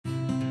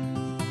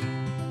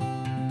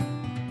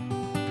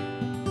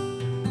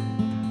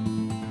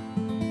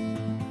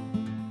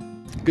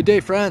Good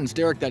day, friends.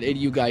 Derek, that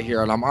ADU guy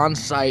here, and I'm on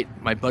site.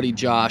 My buddy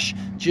Josh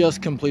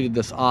just completed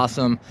this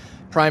awesome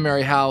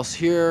primary house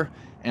here,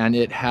 and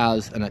it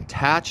has an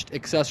attached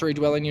accessory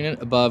dwelling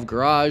unit above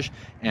garage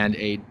and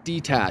a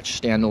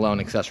detached standalone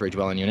accessory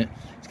dwelling unit.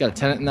 It's got a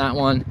tenant in that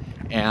one,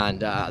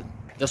 and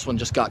this one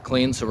just got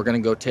cleaned, so we're gonna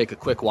go take a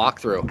quick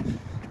walkthrough.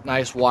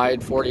 Nice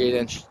wide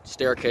 48-inch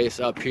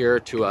staircase up here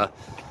to a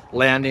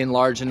landing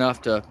large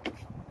enough to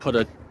put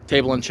a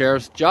table and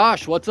chairs.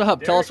 Josh, what's up?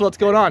 Derek, tell us what's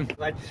going on.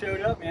 Glad you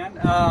showed up, man.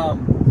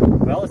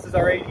 Well, this is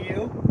our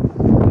ADU.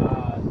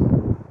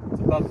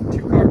 It's above the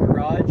two-car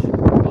garage,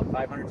 about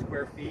 500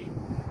 square feet.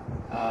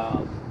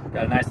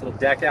 Got a nice little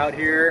deck out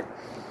here.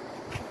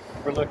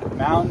 Overlooking the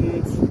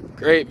mountains.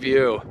 Great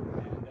view.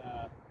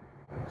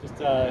 And just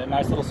a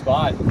nice little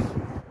spot.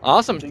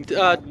 Awesome.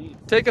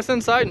 Take us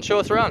inside and show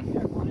us around.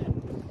 Yeah, come on in.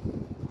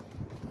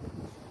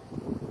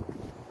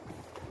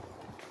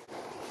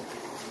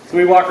 So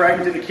we walk right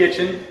into the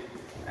kitchen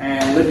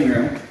and living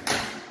room.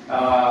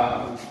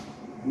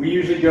 We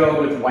usually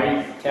go with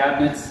white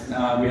cabinets.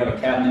 We have a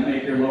cabinet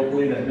maker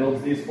locally that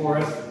builds these for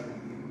us.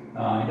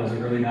 He does a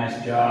really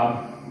nice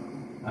job.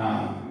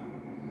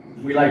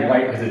 We like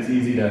white because it's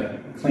easy to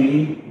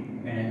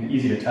clean and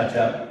easy to touch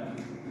up.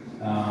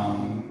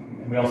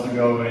 And we also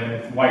go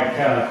with white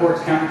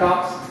quartz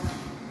countertops,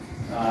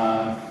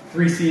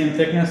 3 cm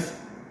thickness,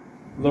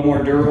 a little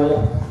more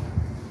durable,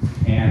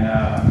 and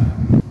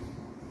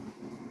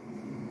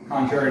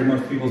contrary to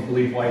most people's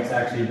belief, white's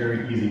actually a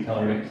very easy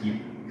color to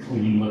keep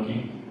clean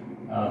looking.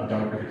 The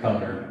darker the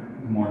color,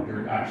 the more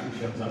dirt actually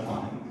shows up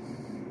on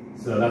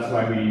it. So that's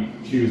why we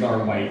choose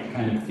our white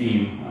kind of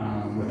theme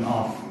with an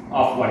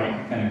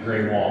off-white kind of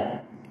gray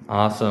wall.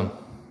 Awesome.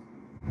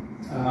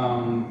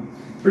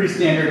 Pretty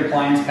standard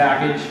appliance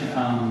package.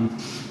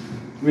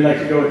 We like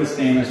to go with the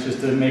stainless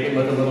just to make it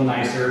look a little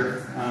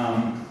nicer.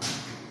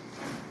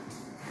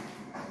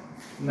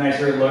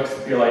 Nicer it looks, I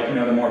feel like, you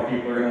know, the more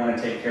people are going to want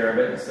to take care of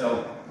it.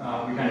 So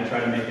we kind of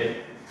try to make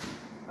it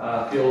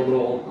feel a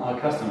little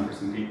custom for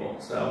some people.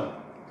 So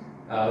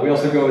we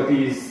also go with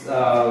these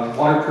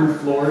waterproof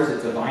floors.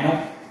 It's a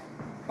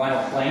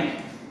vinyl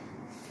plank.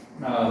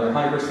 They're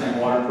 100%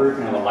 waterproof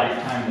and have a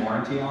lifetime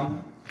warranty on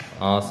them.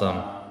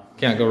 Awesome.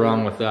 Can't go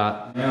wrong with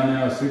that.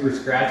 No, super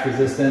scratch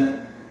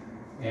resistant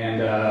and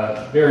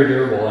very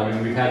durable. I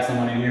mean, we've had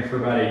someone in here for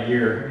about a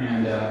year,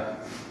 and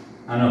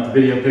I don't know if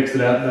the video picks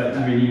it up, but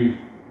I mean,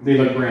 they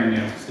look brand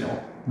new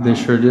still. They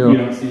sure do. You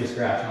don't see a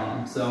scratch on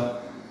them.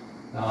 So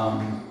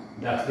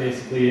that's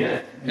basically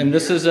it. And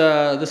this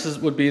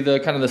would be the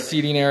kind of the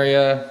seating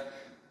area,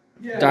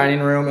 yeah,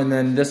 dining room, and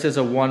then this is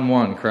a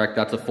 1-1, correct?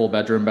 That's a full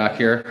bedroom back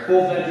here.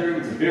 Full bedroom.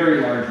 It's a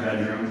very large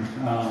bedroom.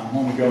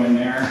 When we go in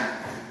there,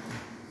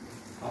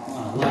 pop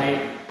on a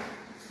light.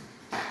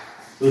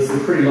 So this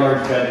is a pretty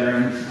large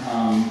bedroom.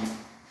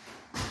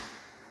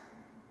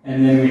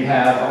 And then we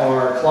have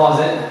our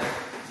closet,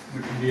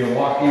 which would be a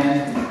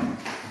walk-in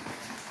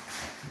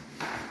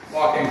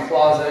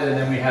closet, and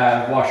then we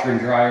have washer and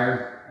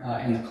dryer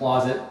in the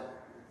closet.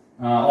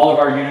 All of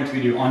our units,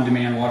 we do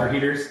on-demand water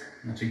heaters.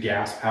 It's a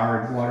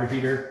gas-powered water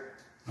heater,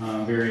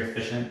 very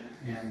efficient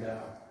and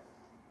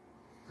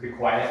pretty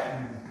quiet.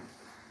 And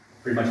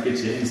pretty much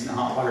gets you instant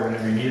hot water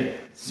whenever you need it.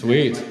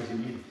 Sweet.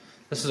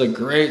 This is a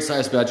great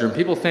size bedroom.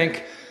 People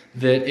think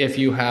that if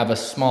you have a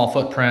small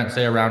footprint,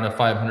 say around a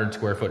 500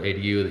 square foot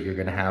ADU, that you're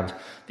gonna have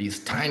these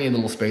tiny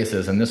little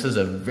spaces, and this is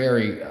a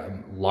very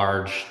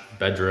large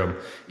bedroom,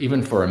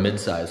 even for a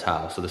mid-size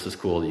house. So this is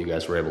cool that you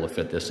guys were able to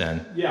fit this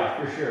in.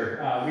 Yeah, for sure.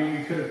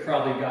 We could have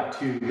probably got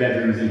 2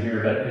 bedrooms in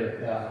here, but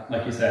it,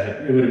 like you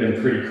said, it would have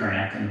been pretty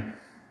cramped, and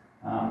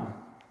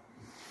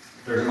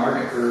there's a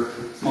market for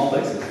small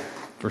places.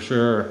 For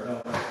sure.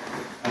 So,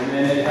 and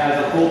then it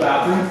has a full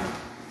bathroom.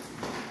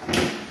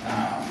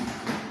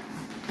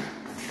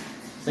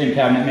 Same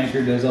cabinet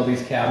maker does all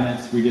these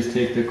cabinets. We just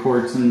take the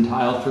quartz and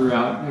tile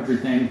throughout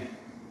everything.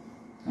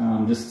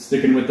 Just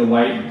sticking with the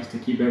white just to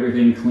keep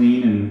everything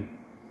clean, and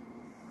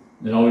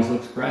it always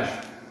looks fresh.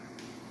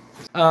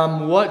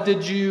 What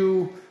did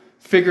you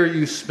figure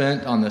you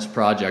spent on this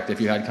project? If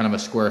you had kind of a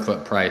square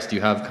foot price, do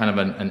you have kind of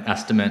an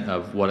estimate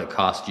of what it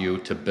cost you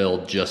to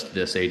build just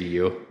this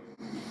ADU?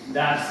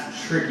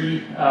 That's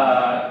tricky.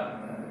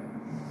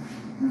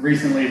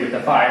 Recently with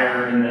the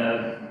fire and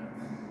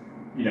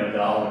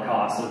all the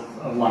costs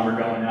of lumber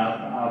going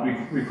up,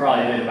 we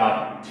probably did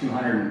about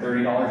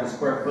 $230 a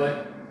square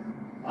foot.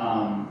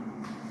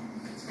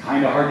 It's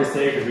kind of hard to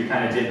say because we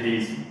kind of did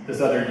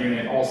this other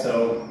unit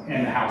also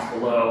in the house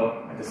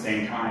below at the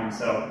same time.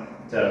 So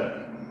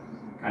to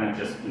kind of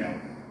just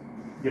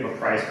give a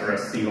price for a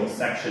single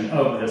section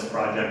of this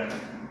project,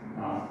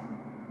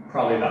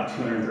 probably about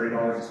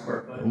 $230 a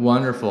square foot.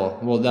 Wonderful.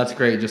 Well, that's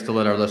great, just to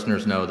let our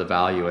listeners know the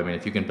value. I mean,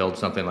 if you can build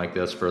something like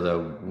this for the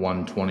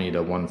 120 to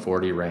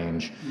 140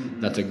 range,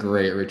 that's a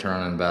great return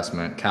on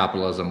investment.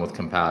 Capitalism with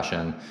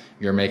compassion.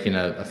 You're making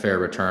a fair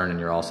return, and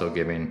you're also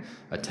giving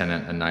a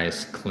tenant a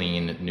nice,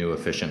 clean, new,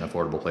 efficient,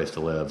 affordable place to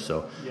live.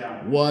 So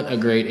yeah. What a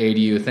great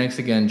ADU. Thanks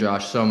again,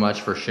 Josh, so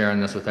much for sharing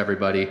this with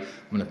everybody. I'm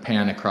going to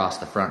pan across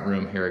the front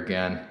room here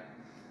again.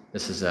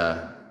 This is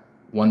a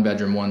 1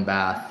 bedroom, 1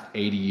 bath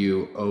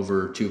ADU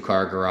over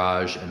 2-car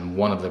garage, and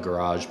one of the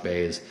garage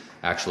bays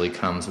actually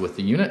comes with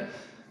the unit.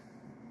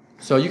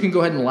 So you can go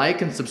ahead and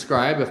like and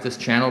subscribe if this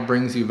channel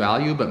brings you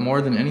value, but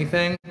more than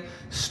anything,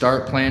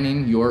 start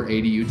planning your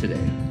ADU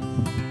today.